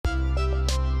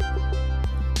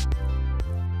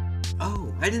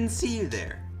Oh, I didn't see you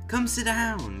there. Come sit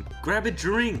down, grab a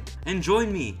drink, and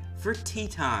join me for tea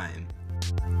time.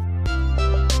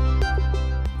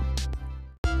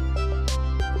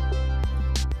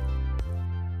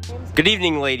 Good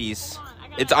evening, ladies.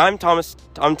 I'm Thomas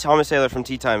Taylor from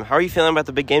Tea Time. How are you feeling about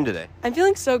the big game today? I'm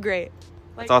feeling so great.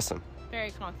 That's awesome.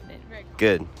 Very confident. Very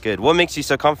confident. Good. What makes you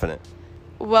so confident?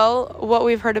 Well, what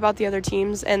we've heard about the other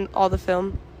teams and all the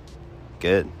film.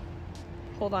 Good.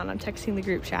 Hold on, I'm texting the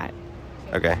group chat.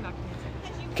 Okay.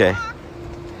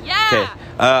 Yeah. Okay.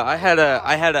 I had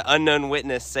an unknown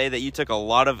witness say that you took a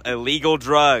lot of illegal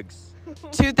drugs.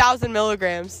 2,000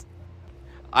 milligrams.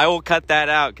 I will cut that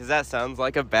out because that sounds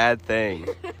like a bad thing.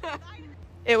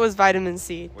 It was vitamin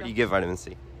C. Where do you get vitamin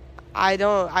C? I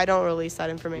don't release that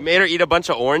You information. made her eat a bunch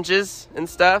of oranges and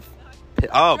stuff?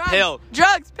 Pill.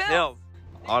 Drugs, pills. Pill.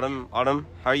 Autumn,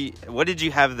 how are you? What did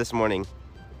you have this morning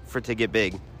to get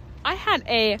big? I had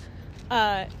a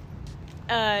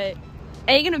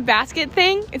egg in a basket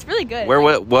thing. It's really good.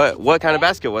 What kind of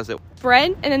basket was it?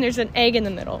 Bread, and then there's an egg in the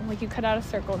middle. Like you cut out a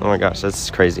circle. Oh my gosh, that's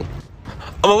crazy.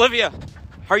 Olivia,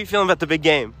 how are you feeling about the big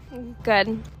game?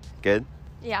 Good. Good?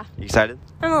 Yeah. You excited?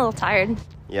 I'm a little tired.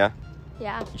 Yeah?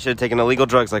 Yeah. You should have taken illegal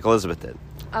drugs like Elizabeth did.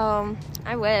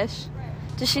 I wish.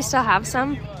 Does she still have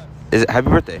some? Happy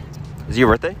birthday. Is it your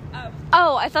birthday?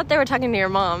 Oh, I thought they were talking to your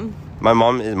mom. My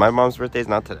mom's birthday is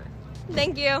not today.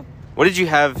 Thank you. What did you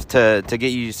have to get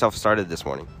yourself started this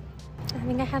morning? I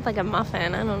think I had like a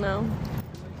muffin. I don't know.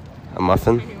 A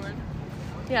muffin?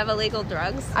 You have illegal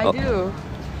drugs? I do.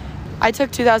 I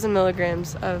took 2,000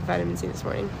 milligrams of vitamin C this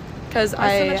morning because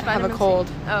I have a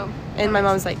cold. Oh. And my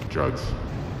mom's like, Drugs.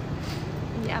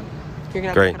 Yeah. you're gonna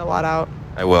have Great. to cut a lot out.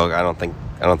 I will. I don't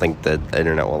think the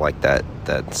internet will like that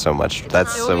so much.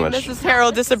 That's so much. Mrs.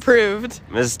 Harrell disapproved.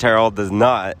 Mrs. Terrell does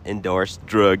not endorse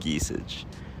drug usage,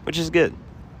 which is good.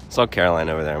 Saw Caroline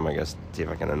over there. I'm gonna go see if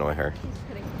I can annoy her.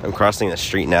 I'm crossing the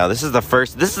street now. This is the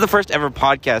first ever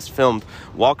podcast filmed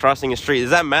while crossing a street.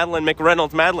 Is that Madeline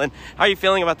McReynolds? Madeline, how are you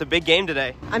feeling about the big game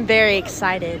today? I'm very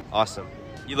excited. Awesome.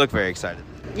 You look very excited.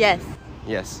 Yes.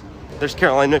 Yes. There's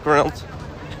Caroline McReynolds.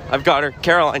 I've got her.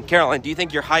 Caroline, do you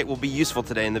think your height will be useful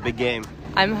today in the big game?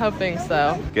 I'm hoping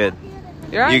so. Good.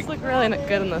 Your eyes look really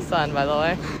good in the sun, by the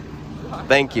way.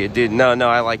 Thank you, dude. No,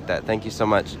 I like that. Thank you so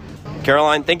much.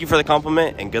 Caroline, thank you for the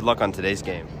compliment, and good luck on today's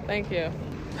game. Thank you.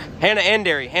 Hannah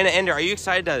Ender, are you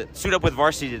excited to suit up with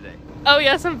varsity today? Oh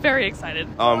yes, I'm very excited.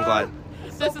 Oh, I'm glad.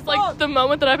 This is like the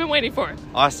moment that I've been waiting for.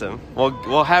 Awesome. Well,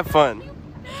 we'll have fun.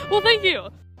 Well, thank you.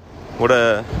 What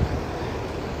a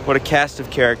cast of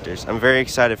characters. I'm very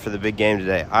excited for the big game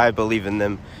today. I believe in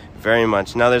them very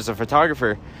much. Now there's a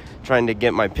photographer trying to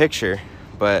get my picture,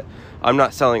 but I'm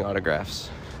not selling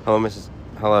autographs.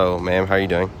 Hello, ma'am. How are you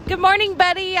doing? Good morning,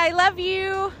 buddy. I love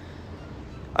you.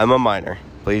 I'm a minor.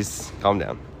 Please calm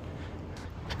down.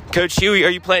 Coach Huey, are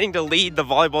you planning to lead the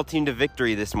volleyball team to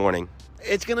victory this morning?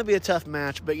 It's going to be a tough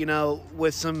match, but,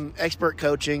 with some expert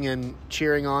coaching and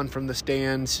cheering on from the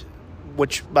stands,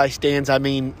 which by stands I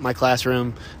mean my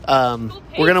classroom, we're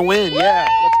going to win. Yeah,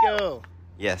 let's go.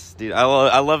 Yes, dude.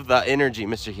 I love the energy,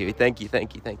 Mr. Huey. Thank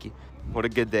you. What a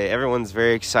good day. Everyone's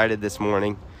very excited this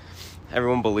morning.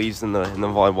 Everyone believes in the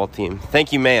volleyball team.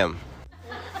 Thank you, ma'am.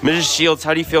 Mrs. Shields,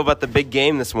 how do you feel about the big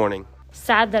game this morning?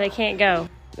 Sad that I can't go.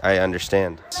 I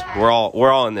understand. We're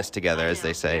all in this together, as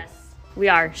they say. We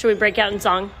are. Should we break out in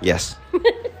song? Yes.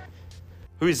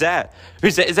 Who's that?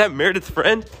 Is that Meredith's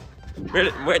friend?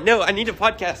 No, I need a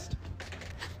podcast.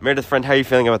 Meredith, friend, how are you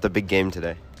feeling about the big game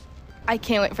today? I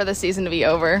can't wait for the season to be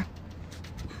over.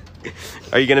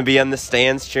 Are you going to be on the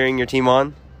stands cheering your team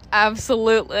on?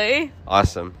 Absolutely.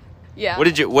 Awesome. Yeah.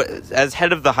 As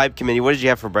head of the hype committee, what did you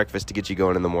have for breakfast to get you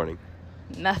going in the morning?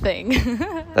 Nothing.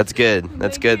 That's good.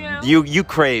 That's good. You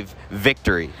crave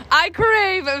victory. I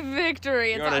crave a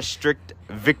victory. You're on a strict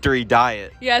victory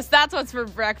diet. Yes, that's what's for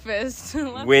breakfast.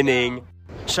 Winning.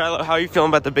 Charlotte, how are you feeling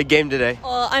about the big game today?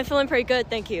 Well, I'm feeling pretty good,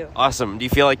 thank you. Awesome. Do you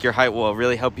feel like your height will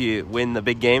really help you win the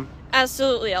big game?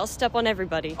 Absolutely, I'll step on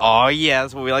everybody. Oh, yeah,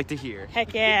 that's what we like to hear.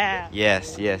 Heck yeah.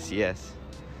 Yes.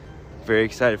 Very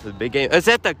excited for the big game. Is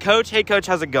that the coach? Hey, coach,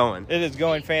 how's it going? It is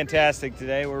going fantastic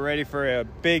today. We're ready for a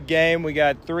big game. We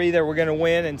got 3 that we're going to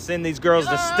win and send these girls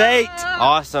to state.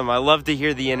 Awesome. I love to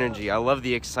hear the energy. I love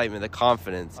the excitement, the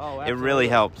confidence. Oh, it really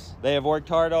helps. They have worked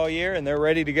hard all year, and they're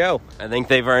ready to go. I think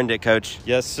they've earned it, coach.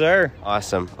 Yes, sir.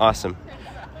 Awesome.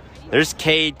 There's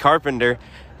Cade Carpenter,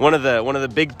 one of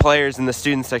the big players in the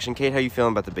student section. Cade, how are you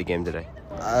feeling about the big game today?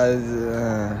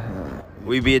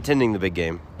 Will you be attending the big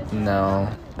game? No.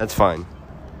 That's fine.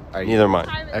 Neither am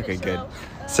I. Okay, good.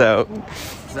 So,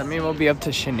 does that mean we'll be up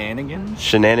to shenanigans?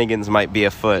 Shenanigans might be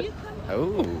afoot.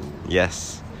 Oh.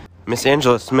 Yes. Miss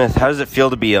Angela Smith, how does it feel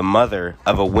to be a mother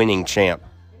of a winning champ?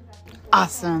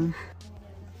 Awesome.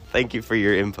 Thank you for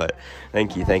your input.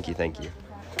 Thank you.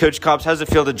 Coach Cobbs, how does it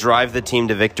feel to drive the team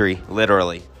to victory,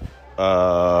 literally?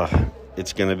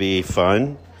 It's going to be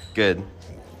fun. Good.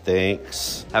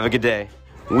 Thanks. Have a good day.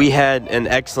 We had an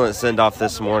excellent send-off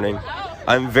this morning.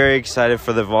 I'm very excited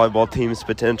for the volleyball team's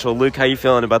potential. Luke, how you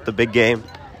feeling about the big game?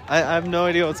 I have no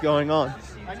idea what's going on.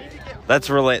 That's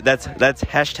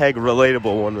hashtag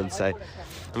relatable, one would say.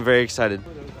 I'm very excited.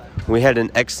 We had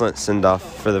an excellent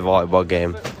send-off for the volleyball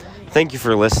game. Thank you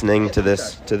for listening to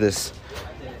this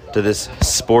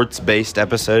sports-based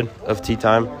episode of Tea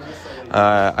Time.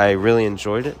 I really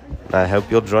enjoyed it. I hope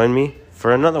you'll join me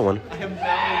for another one. I have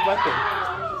now a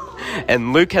weapon.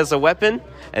 And Luke has a weapon,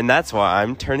 and that's why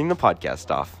I'm turning the podcast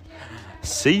off.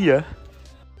 See ya.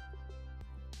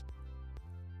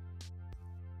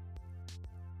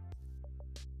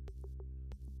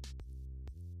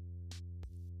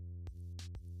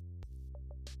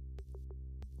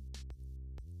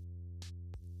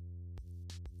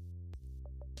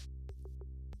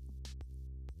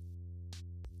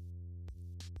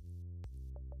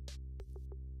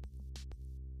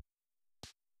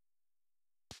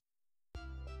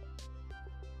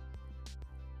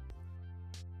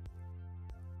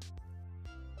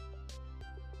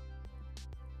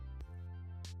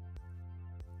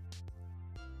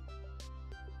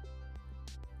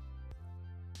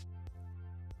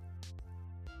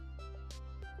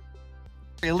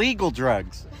 Illegal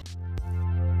drugs.